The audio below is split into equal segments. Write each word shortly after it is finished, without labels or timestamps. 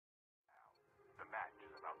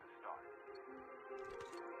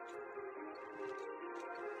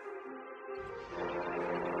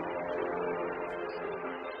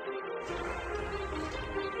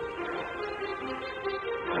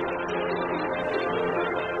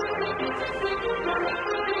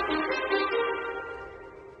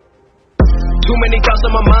many thoughts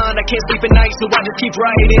on my mind, I can't sleep at night, so I just keep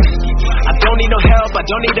writing. I don't need no help, I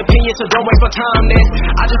don't need opinions, so don't waste my time then.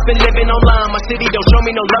 I just been living online, my city don't show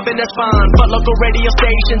me no love and that's fine. But local radio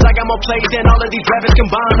stations, I got more plays than all of these rappers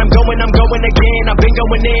combined. I'm going again, I've been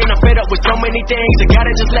going in, I'm fed up with so many things, I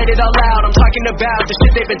gotta just let it all out. I'm talking about the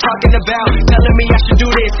shit they've been talking about, telling me I should do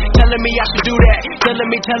this, telling me I should do that, telling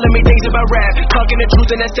me things about rap, talking the truth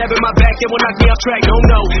and that stabbing my back, they will knock me off track.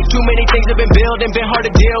 No, too many things have been building, been hard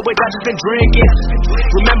to deal with, I just been drinking.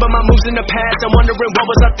 Remember my moves in the past, I'm wondering what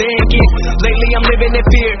was I thinking. Lately I'm living in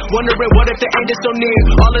fear, wondering what if the end is so near.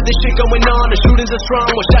 All of this shit going on, the shootings are strong,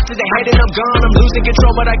 one shot to the head and I'm gone. I'm losing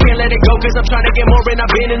control but I can't let it go, cause I'm trying to get more. And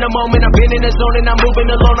I've been in the moment, I've been in the zone, and I'm moving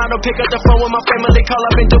alone. I don't pick up the phone when my family call,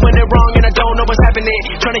 I've been doing it wrong and I don't know what's happening.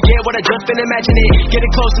 Trying to get what I just been imagining,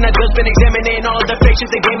 getting close and I just been examining all of the fakes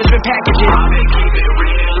the game has been packaging. I've been keeping it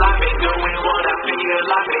real, I've been doing what I feel.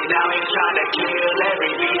 I've been out here trying to kill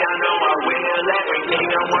every beat, I know I will. Everything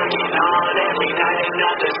I'm working on, every night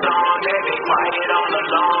another song. They've been quiet all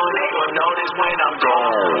along, they gon' notice when I'm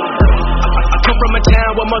gone. I come from a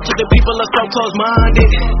town where most of the people are so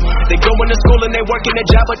close-minded. They go into school and they work in a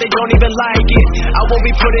job but they don't even like it. I won't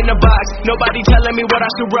be put in a box, nobody telling me what I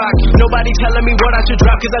should rock, nobody telling me what I should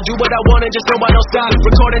drop, cause I do what I want and just know I don't stop.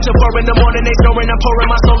 Recording till 4 in the morning, they snoring, I'm pouring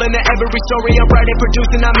my soul into every story. I'm writing,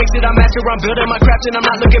 producing, I mix it, I master, I'm building my craft and I'm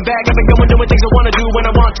not looking back. I've been going doing things I wanna do when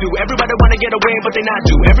I want to. Everybody wanna get away but they not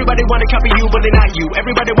do. Everybody wanna copy you but they not you.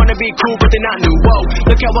 Everybody wanna be cool but they not new. Whoa,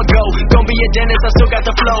 look how I go, don't be a dentist, I still got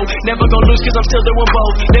the flow. Never gon' lose cause I'm still doing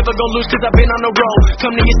both. Never gon' lose cause I've been on the road.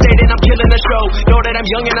 Come to your state and I'm killing the show. Know that I'm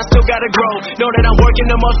young and I still gotta grow. Know that I'm working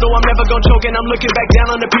the most, so I'm never gon' choke. And I'm looking back down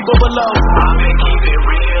on the people below. I've been keeping it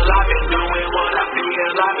real, I've been doing what I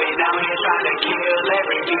feel. I've been out here trying to kill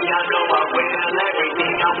every beat, I know I will.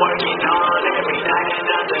 Everything I'm working on, every night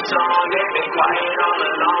another song. They've been quiet all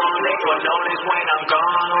along, they gon' notice when I'm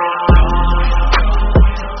gone.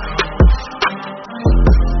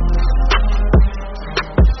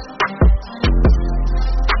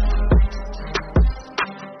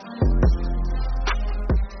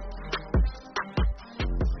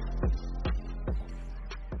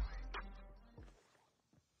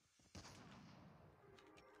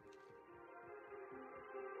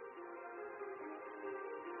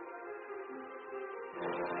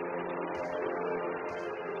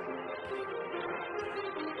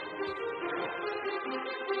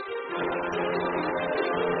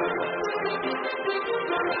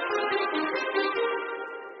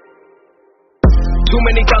 Too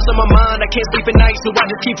many thoughts on my mind, I can't sleep at night, so I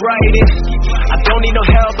just keep writing. I don't need no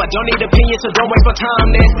help, I don't need opinions, so don't waste my time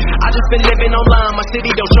then. I just been living online, my city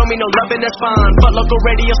don't show me no love and that's fine. But local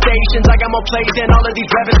radio stations, I got more plays than all of these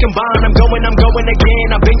rappers combined. I'm going again,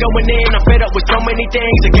 I've been going in, I'm fed up with so many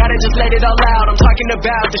things, I gotta just let it all out. I'm talking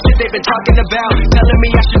about the shit they've been talking about, telling me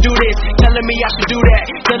I should do this, telling me I should do that,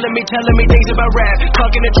 telling me things about rap,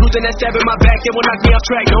 talking the truth and that stabbing my back, they will knock me off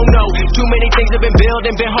track. No, too many things have been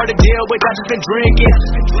building, been hard to deal with, I just been drinking.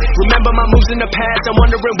 Remember my moves in the past, I'm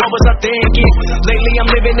wondering what was I thinking. Lately I'm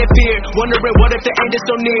living in fear, wondering what if the end is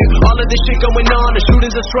so near. All of this shit going on, the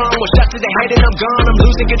shootings are strong, one shot to the head and I'm gone. I'm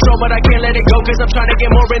losing control but I can't let it go, cause I'm trying to get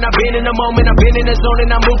more. And I've been in the moment, I've been in the zone,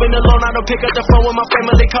 and I'm moving alone. I don't pick up the phone when my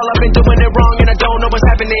family call, I've been doing it wrong and I don't know what's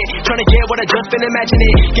happening. Trying to get what I just been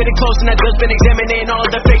imagining, getting close and I just been examining all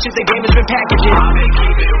of the fakes the game has been packaging. I've been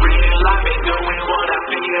keeping it real, I've been doing what I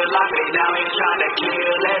feel. I've been out here trying to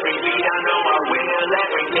kill every beat, I know I will.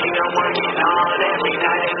 Everything I'm working on, every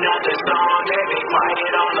night another song. They've been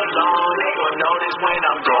quiet all along, they gon' notice when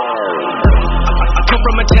I'm gone. I come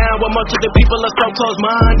from a town where most of the people are so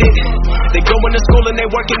close-minded. They go into school and they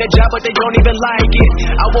work in a job but they don't even like it.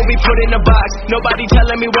 I won't be put in a box, nobody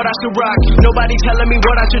telling me what I should rock, nobody telling me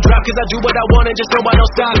what I should drop, cause I do what I want and just know I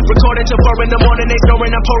don't stop. Recording till 4 in the morning, they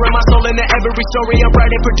snoring, I'm pouring my soul into every story. I'm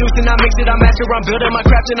writing, producing, I mix it, I master, I'm building my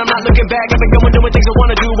craft and I'm not looking back. I've been going doing things I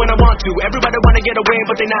wanna do when I want to. Everybody wanna get away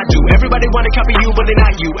but they not do. Everybody wanna copy you but they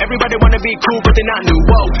not you. Everybody wanna be cool but they not new.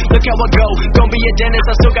 Whoa, look how I go, don't be a dentist,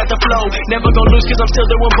 I still got the flow. Never gon' lose cause I'm still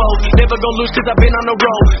doing both. Never gon' lose cause I've been on the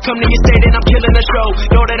road. Come to your state and I'm killing the show.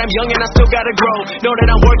 Know that I'm young and I still gotta grow. Know that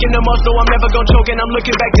I'm working the most, so I'm never gon' choke. And I'm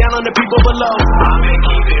looking back down on the people below. I've been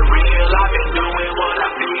keeping it real, I've been doing what I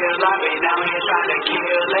feel. I've been out here trying to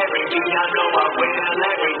kill every beat, I know I will.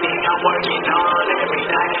 Everything I'm working on, every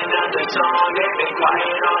night another song. They've been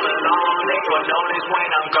quiet all along, they gon' notice when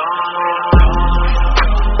I'm gone.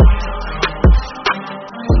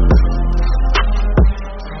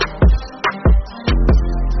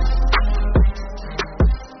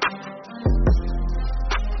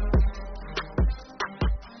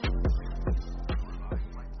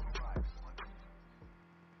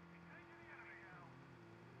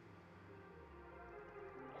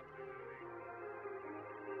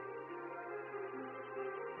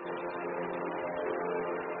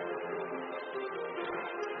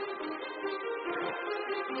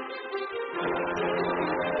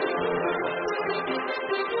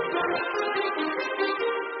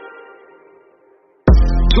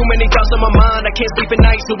 Too many thoughts on my mind, I can't sleep at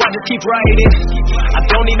night, so I just keep writing. I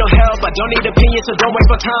don't need no help, I don't need opinions, so don't waste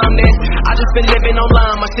my time then. I just been living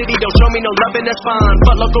online, my city don't show me no love and that's fine.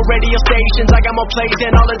 Fuck local radio stations, I got more plays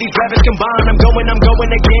than all of these rappers combined. I'm going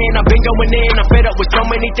again, I've been going in, I'm fed up with so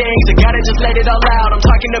many things, I gotta just let it all out. I'm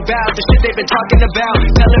talking about the shit they've been talking about,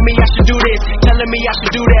 telling me I should do this, telling me I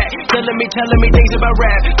should do that, telling me things about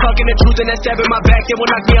rap, talking the truth and that stab in my back, they will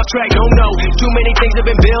knock me off track. No, too many things have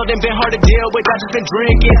been building, been hard to deal with, I just been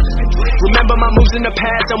drinking. Remember my moves in the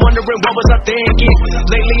past, I'm wondering what was I thinking.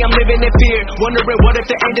 Lately I'm living in fear, wondering what if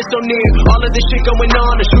the end is so near. All of this shit going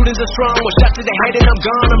on, the shootings are strong, one shot to the head and I'm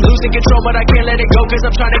gone. I'm losing control but I can't let it go, cause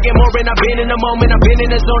I'm trying to get more in. I've been in the moment, I've been in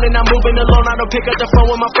the zone and I'm moving alone. I don't pick up the phone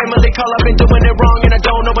when my family call, I've been doing it wrong and I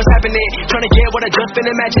don't know what's happening. Trying to get what I just been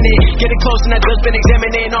imagining, getting close and I just been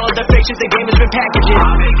examining all of the fictions the game has been packaging.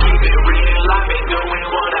 I've been keeping real, I've been doing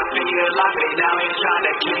what I feel. I've been out here trying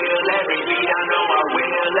to kill every beat, I know I will.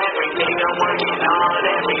 Everything I'm working on,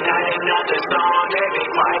 every night another song. They've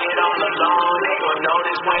been quiet all along, they gon'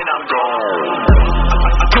 notice when I'm gone.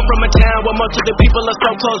 I come from a town where most of the people are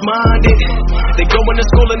so close-minded. They go into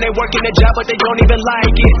school and they work in a job but they don't even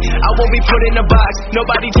like it. I won't be put in a box,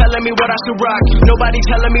 nobody telling me what I should rock, nobody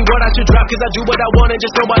telling me what I should drop, cause I do what I want and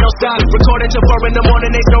just know I don't stop. Recording till 4 in the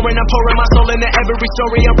morning, they snoring, I'm pouring my soul into every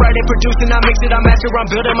story. I'm writing, producing, I mix it, I master, I'm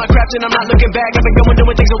building my craft and I'm not looking back. I've been going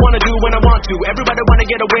doing things I wanna do when I want to. Everybody wanna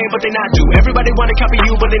get away but they not do. Everybody wanna copy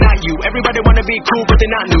you but they not you. Everybody wanna be cool but they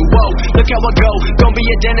not new. Whoa, look how I go, don't be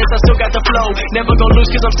a dentist, I still got the flow. Never gon' lose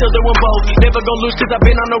cause I'm still doing both. Never gon' lose cause I've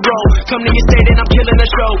been on the road. Come to your state and I'm killing the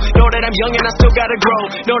show. Know that I'm young and I still gotta grow.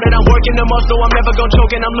 Know that I'm working the most, so I'm never gon'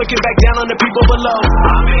 choke. And I'm looking back down on the people below.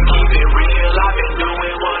 I've been keeping real, I've been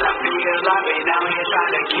doing what I feel. I've been out here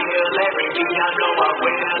trying to kill every beat, I know I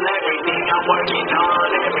will. Everything I'm working on,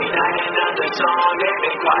 every night another song. They've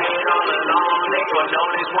been quiet all along, they gon'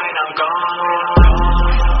 notice when I'm gone.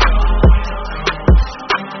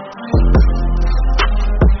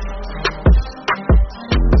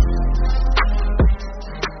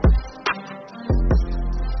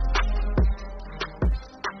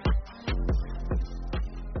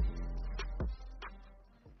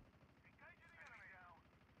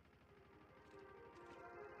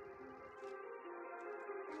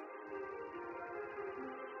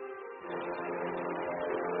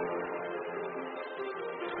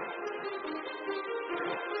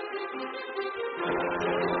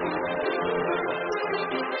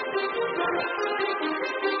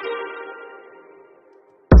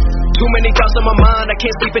 Too many thoughts on my mind, I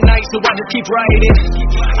can't sleep at night, so I just keep writing.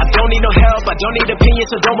 I don't need no help, I don't need opinions,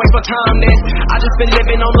 so don't waste my time then. I just been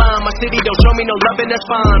living online, my city don't show me no love and that's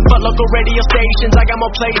fine. Fuck local radio stations, I got more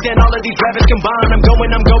plays than all of these rappers combined. I'm going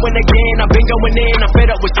again, I've been going in, I'm fed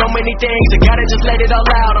up with so many things, I gotta just let it all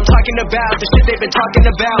out. I'm talking about the shit they've been talking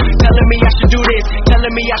about, telling me I should do this,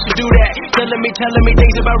 telling me I should do that, telling me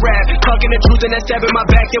things about rap, talking the truth and that stab in my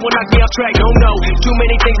back, they will knock me off track. No, too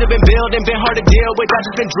many things have been building, been hard to deal with, I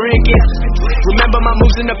just been drinking. Remember my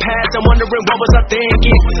moves in the past, I'm wondering what was I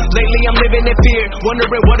thinking. Lately I'm living in fear,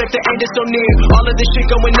 wondering what if the end is so near. All of this shit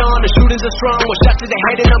going on, the shootings are strong, one shot to the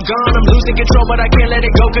head and I'm gone. I'm losing control but I can't let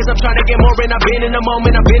it go, cause I'm trying to get more in. I've been in the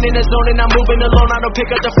moment, I've been in the zone and I'm moving alone. I don't pick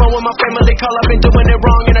up the phone when my family call, I've been doing it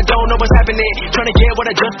wrong and I don't know what's happening. Trying to get what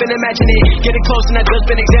I just been imagining, getting close and I just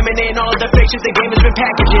been examining all of the fictions the game has been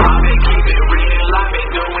packaging. I've been keeping real, I've been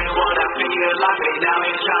doing what I feel. I've been out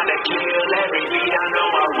here trying to kill every beat, I know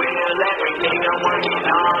I will. Everything I'm working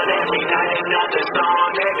on, every night another song.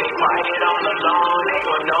 They've been quiet all along, they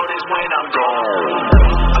gon' notice when I'm gone.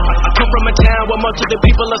 I come from a town where most of the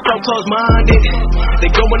people are so close-minded. They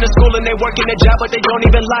go into school and they work in a job but they don't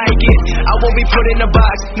even like it. I won't be put in a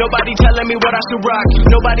box, nobody telling me what I should rock,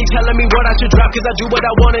 nobody telling me what I should drop, cause I do what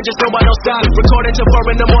I want and just know I don't stop. Recording till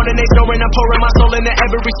 4 in the morning, they snoring, I'm pouring my soul into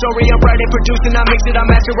every story. I'm writing, producing, I mix it, I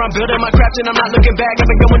master, I'm building my craft and I'm not looking back. I've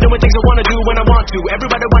been going doing things I wanna do when I want to.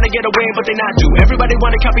 Everybody wanna get away but they not do. Everybody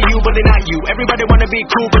wanna copy you but they not you. Everybody wanna be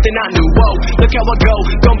cool but they not new. Whoa, look how I go,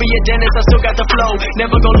 don't be a dentist, I still got the flow.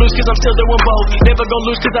 Never gon' lose cause I'm still doing both. Never gon'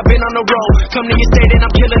 lose cause I've been on the road. Come to your state and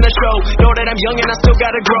I'm killing the show. Know that I'm young and I still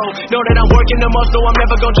gotta grow. Know that I'm working the most, so I'm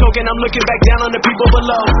never gon' choke. And I'm looking back down on the people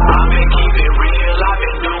below. I've been keeping real, I've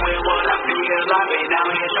been doing what I feel. I've been out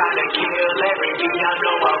here trying to kill every beat, I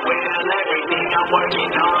know I will. Everything I'm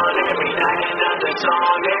working on, every night another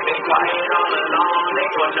song. They've been quiet all along, they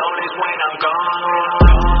gon' notice when I'm gone.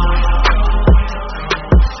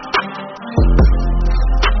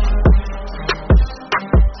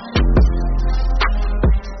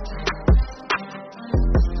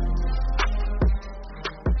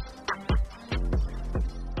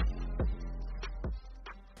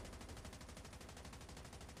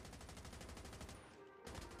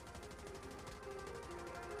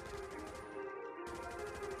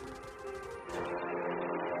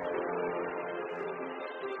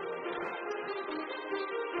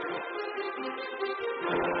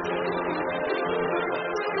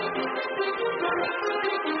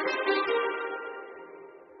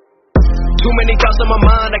 Too many thoughts on my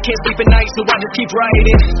mind, I can't sleep at night, so I just keep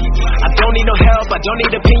writing. I don't need no help, I don't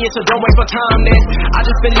need opinions, so don't waste my time then. I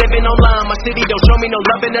just been living online, my city don't show me no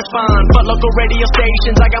love and that's fine. Fuck local radio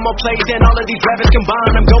stations, I got more plays than all of these rappers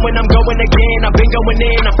combined. I'm going again, I've been going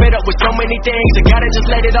in, I'm fed up with so many things, I gotta just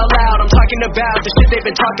let it all out. I'm talking about the shit they've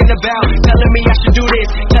been talking about, telling me I should do this,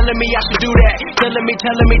 telling me I should do that, telling me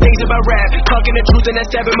things about rap, talking the truth and that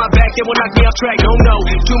stab in my back, they will knock me off track. No,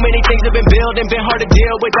 too many things have been building, been hard to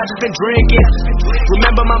deal with, I just been drinking.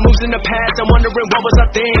 Remember my moves in the past, I'm wondering what was I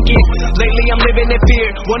thinking. Lately I'm living in fear,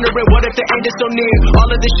 wondering what if the end is so near. All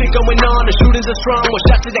of this shit going on, the shootings are strong, one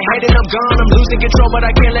shot to the head and I'm gone. I'm losing control but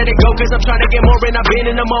I can't let it go, cause I'm trying to get more and I've been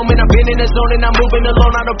in the moment, I've been in the zone and I'm moving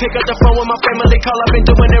alone. I don't pick up the phone when my family call, I've been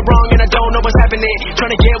doing it wrong and I don't know what's happening.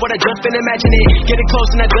 Trying to get what I just been imagining, getting close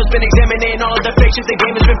and I just been examining all of the fake shit the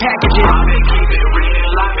game has been packaging. I've been keeping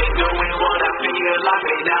real, I've been doing what I feel. I've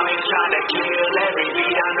been out here trying to kill every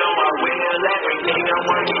beat, I know I will. Everything I'm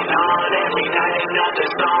working on, every night another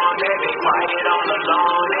song. They've been quiet all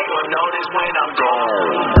along, they gon' notice when I'm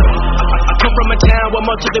gone. I come from a town where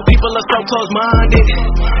most of the people are so close-minded.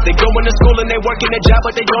 They go into school and they work in a job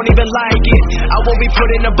but they don't even like it. I won't be put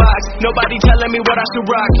in a box, nobody telling me what I should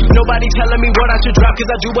rock, nobody telling me what I should drop, cause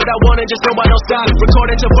I do what I want and just know I don't stop.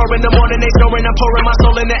 Recording till 4 in the morning, they snoring, I'm pouring my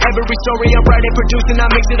soul into every story. I'm writing, producing, I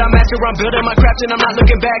mix it, I master, I'm building my craft and I'm not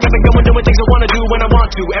looking back. I've been going doing things I wanna do when I want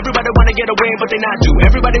to. Everybody wanna get away but they not do.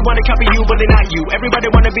 Everybody wanna copy you but they not you. Everybody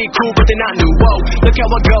wanna be cool but they not new. Whoa, look how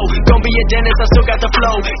I go, gon' be a dentist, I still got the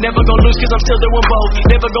flow. Never gon' lose cause I'm still doing both.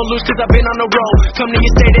 Never gon' lose cause I've been on the road. Come to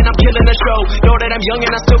your state and I'm killing the show. Know that I'm young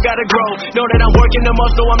and I still gotta grow. Know that I'm working the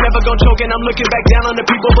most so I'm never gon' choke. And I'm looking back down on the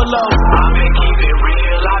people below. I've been keeping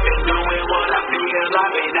real, I've been doing what I feel.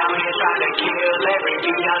 I've been out here trying to kill every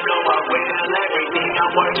beat, I know I will. Everything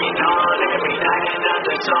I'm working on, every night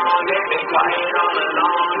another song. They've been quiet all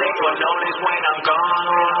along, they gon' notice when I'm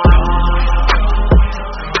gone.